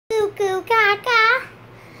goo gaga.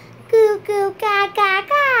 Goo goo gaga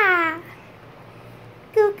ga.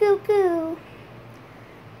 Goo goo goo.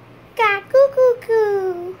 Ga goo goo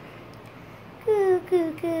goo. Goo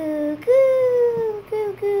goo goo goo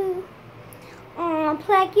goo goo. Aw,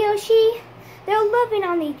 Black Yoshi, they're loving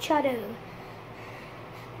on each other.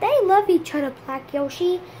 They love each other, Black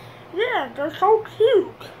Yoshi. Yeah, they're so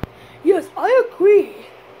cute. Yes, I agree.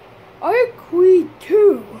 I agree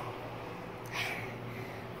too.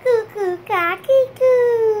 Goo goo gaki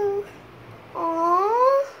goo.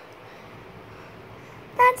 Aww.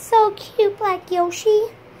 That's so cute, Black Yoshi.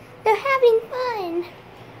 They're having fun.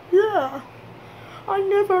 Yeah, I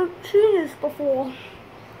never seen this before.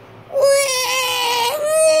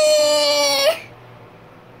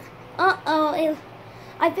 Uh-oh,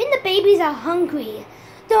 I think the babies are hungry.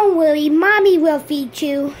 Don't worry, Mommy will feed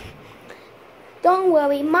you. Don't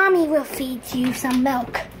worry, Mommy will feed you some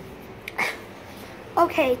milk.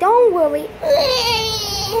 Okay, don't worry.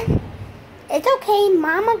 It's okay,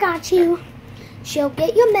 Mama got you. She'll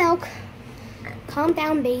get your milk. Calm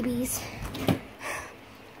down, babies.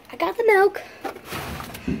 I got the milk.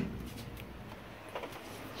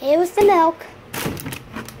 Here's the milk.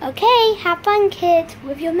 Okay, have fun, kids,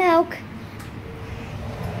 with your milk.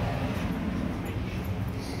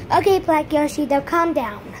 Okay, Black Yoshi, now calm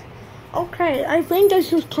down. Okay, I think I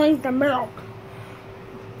should drink the milk.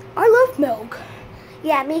 I love milk.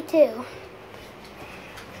 Yeah, me too.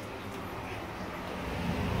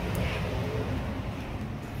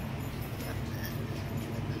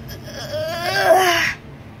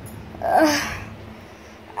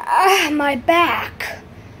 My back.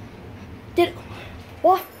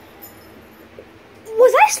 What?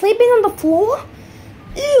 Was I sleeping on the floor?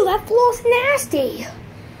 Ew, that floor's nasty.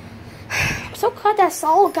 I'm so glad that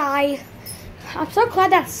Saul guy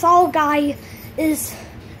is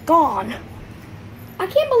gone. I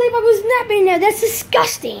can't believe I was napping there. That's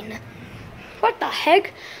disgusting. What the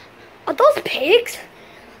heck? Are those pigs?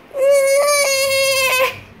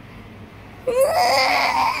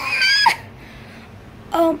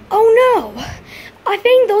 Oh no. I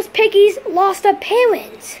think those piggies lost their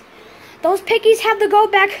parents. Those piggies have to go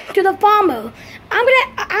back to the farmer. I'm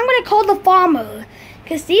gonna call the farmer,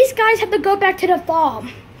 because these guys have to go back to the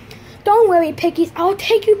farm. Don't worry, piggies. I'll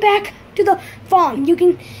take you back to the farm. You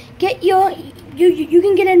can get you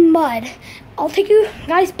can get in mud. I'll take you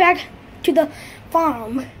guys back to the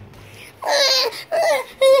farm.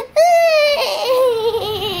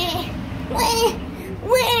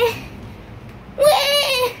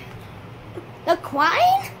 They're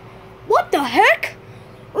crying? What the heck?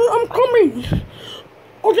 I'm coming.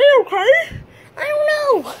 Are they okay? I don't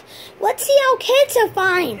know. Let's see how kids are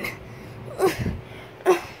fine.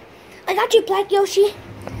 I got you, Black Yoshi.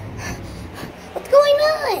 What's going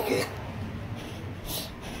on?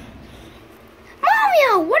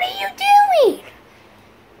 Mario, what are you doing?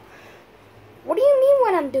 What do you mean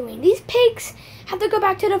what I'm doing? These pigs have to go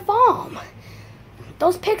back to the farm.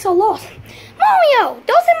 Those pigs are lost. Mario,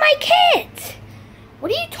 those are my kids.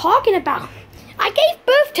 What are you talking about? I gave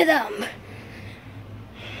birth to them.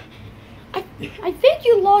 I think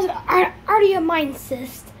you lost out of your mind,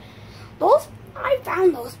 sis. I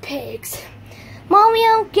found those pigs.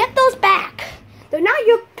 Mario, get those back. They're not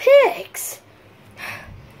your pigs.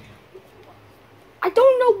 I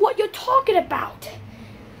don't know what you're talking about.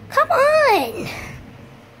 Come on.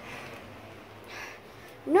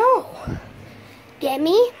 No. Give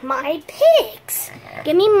me my pigs.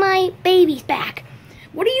 Give me my babies back.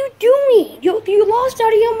 What are you doing? You lost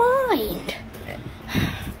out of your mind.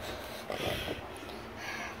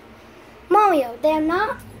 Mario, they're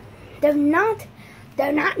not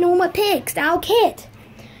normal pigs. They're kids.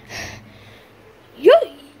 You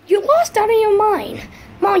lost out of your mind.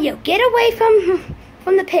 Mario, get away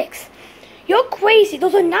from the pigs. You're crazy.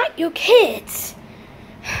 Those are not your kids.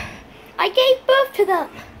 I gave birth to them.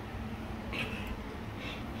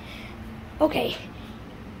 Okay.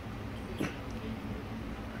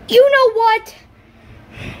 You know what?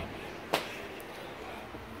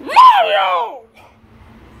 Mario!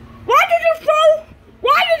 Why did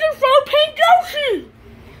you throw Pink Yoshi?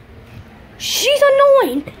 She's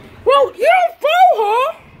annoying. Well, you don't throw her.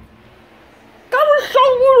 That was so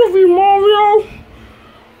rude of you, Mario.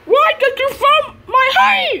 Why did you throw my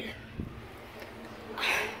honey?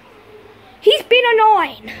 He's been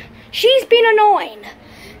annoying. She's been annoying.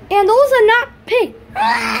 And those are not pigs.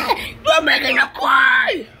 You're making her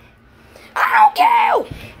cry. I don't care.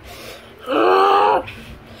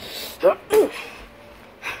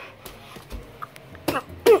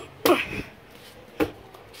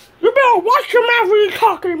 You better watch your mouth when you're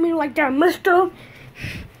talking to me like that, mister.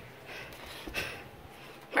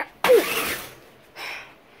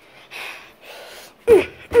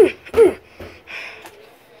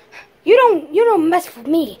 mess with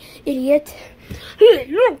me, idiot. Hey,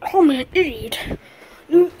 you don't call me an idiot.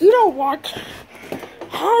 You know what?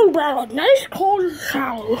 How about a nice cold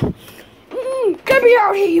shower? Get me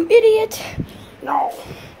out here, you idiot. No.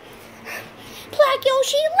 Black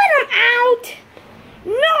Yoshi, let him out.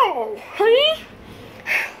 No, honey.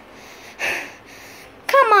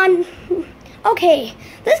 Come on. Okay,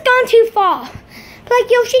 this has gone too far.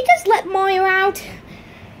 Black Yoshi, just let Mario out.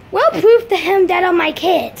 We'll prove to him that are my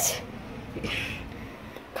kids.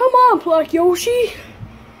 Come on, Black Yoshi.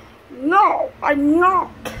 No, I'm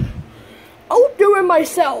not. I'll do it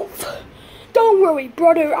myself. Don't worry,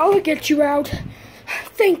 brother. I'll get you out.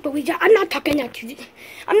 Think, Luigi. I'm not talking to you.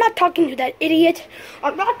 I'm not talking to that idiot.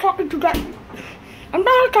 I'm not talking to that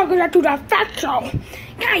fatso.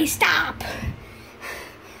 Guys, stop.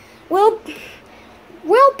 We'll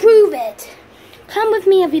prove it. Come with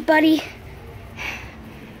me, everybody.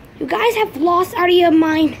 You guys have lost out of your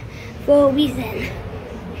mind for a reason.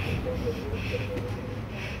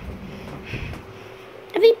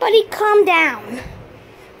 Everybody calm down.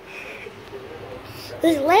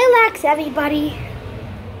 Just relax, everybody.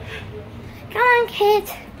 Come on,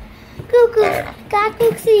 kids. Cuckoo,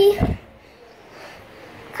 Gagoosey.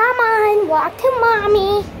 Come on, walk to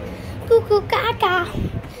mommy. Cuckoo, Gaga.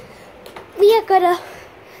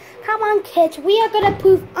 Come on, kids. We are gonna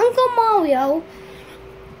prove Uncle Mario.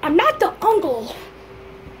 I'm not the uncle.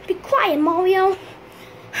 Be quiet, Mario.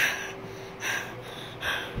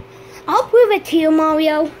 I'll prove it to you,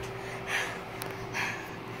 Mario.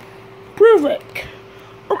 Prove it.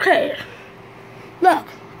 Okay. Look,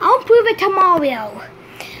 I'll prove it to Mario.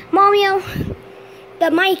 Mario,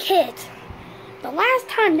 my kids. The last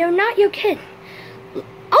time they're not your kid.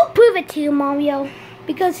 I'll prove it to you, Mario,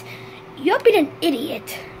 because you're being an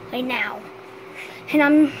idiot right now. And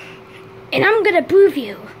I'm gonna prove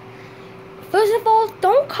you. First of all,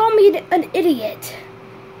 don't call me an idiot.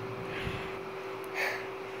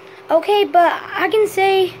 Okay, but I can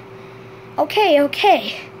say, okay,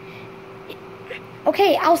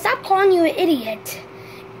 I'll stop calling you an idiot.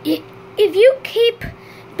 If you keep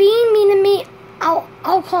being mean to me,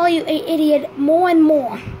 I'll call you an idiot more and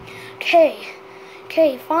more. Okay,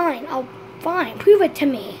 fine, fine, prove it to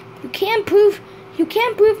me. You can't prove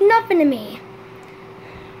nothing to me.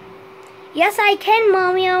 Yes, I can,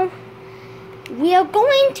 Mario. We are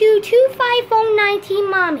going to 25019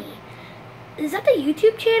 Mommy. Is that the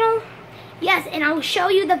YouTube channel? Yes, and I'll show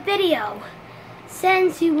you the video,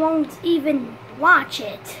 since you won't even watch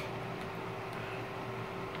it.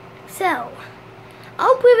 So,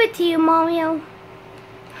 I'll prove it to you, Mario.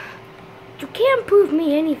 You can't prove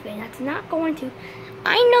me anything. That's not going to.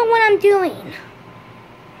 I know what I'm doing.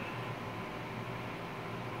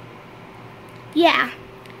 Yeah.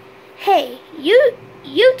 Hey,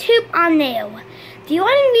 YouTube on there. The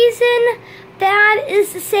only reason that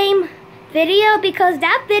is the same video because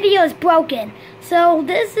that video is broken. So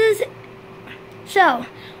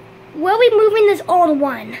we'll be moving this all to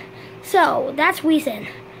one. So that's reason.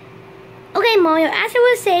 Okay, Mario, as I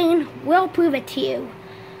was saying, we'll prove it to you.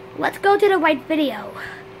 Let's go to the right video.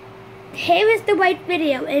 Here is the right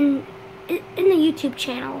video in the YouTube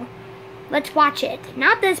channel. Let's watch it.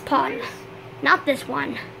 Not this part. Not this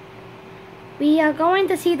one. We are going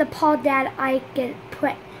to see the part that I get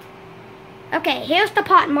put. Okay, here's the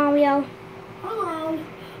part, Mario. Hello,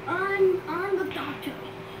 I'm the doctor.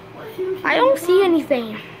 I don't see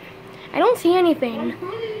anything. I don't see anything.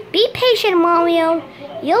 Be patient, Mario.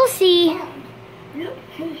 You'll see.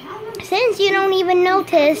 Since you don't even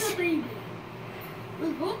notice.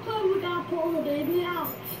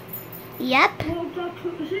 Yep.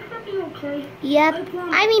 Yep.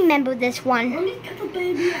 I remember this one.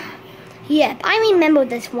 Yep, I remember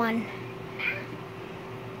this one.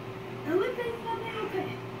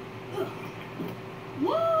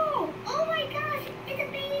 Whoa! Oh my gosh! It's a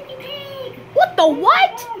baby pig! What the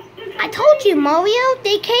what? I told you, Mario.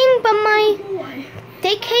 They came from my...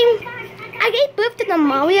 I gave birth to them,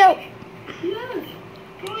 Mario.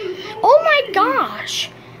 Oh my gosh!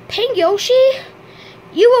 Pink Yoshi?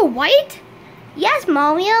 You were white? Yes,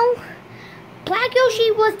 Mario. Black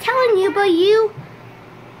Yoshi was telling you, but you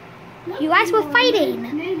guys were fighting.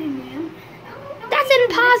 That's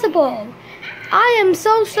impossible. I am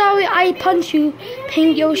so sorry I punched you,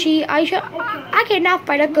 Pink Yoshi. I cannot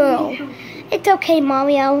fight a girl. It's okay,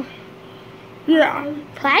 Mario. Yeah.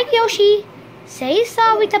 Black Yoshi, say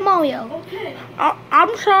sorry to Mario.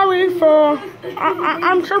 I'm sorry for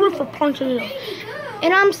punching you.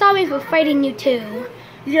 And I'm sorry for fighting you too.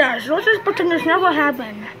 Yes, let's just pretend this never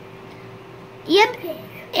happened. Yep,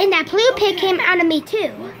 and that blue pig came out of me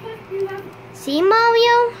too. See,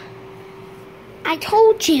 Mario? I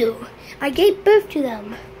told you. I gave birth to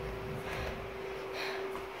them.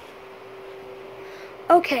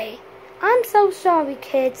 Okay, I'm so sorry,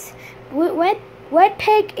 kids. Red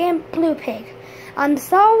pig and blue pig. I'm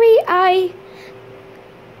sorry I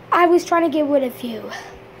was trying to get rid of you.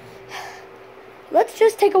 Let's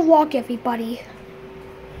just take a walk, everybody.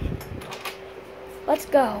 Let's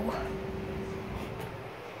go.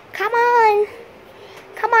 Come on.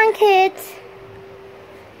 Come on, kids.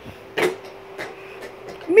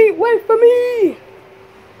 Wait for me.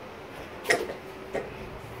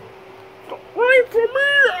 Wait for me,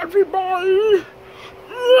 everybody.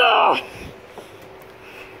 Ugh.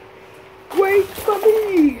 Wait for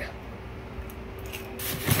me.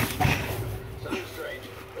 Sounds strange,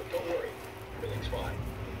 but don't worry. Everything's fine.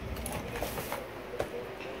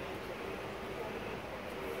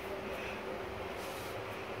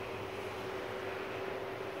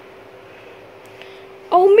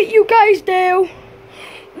 I'll meet you guys there.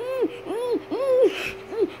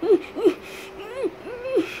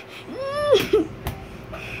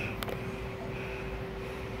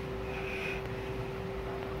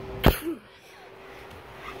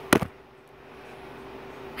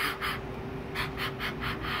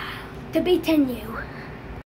 To be 10 you.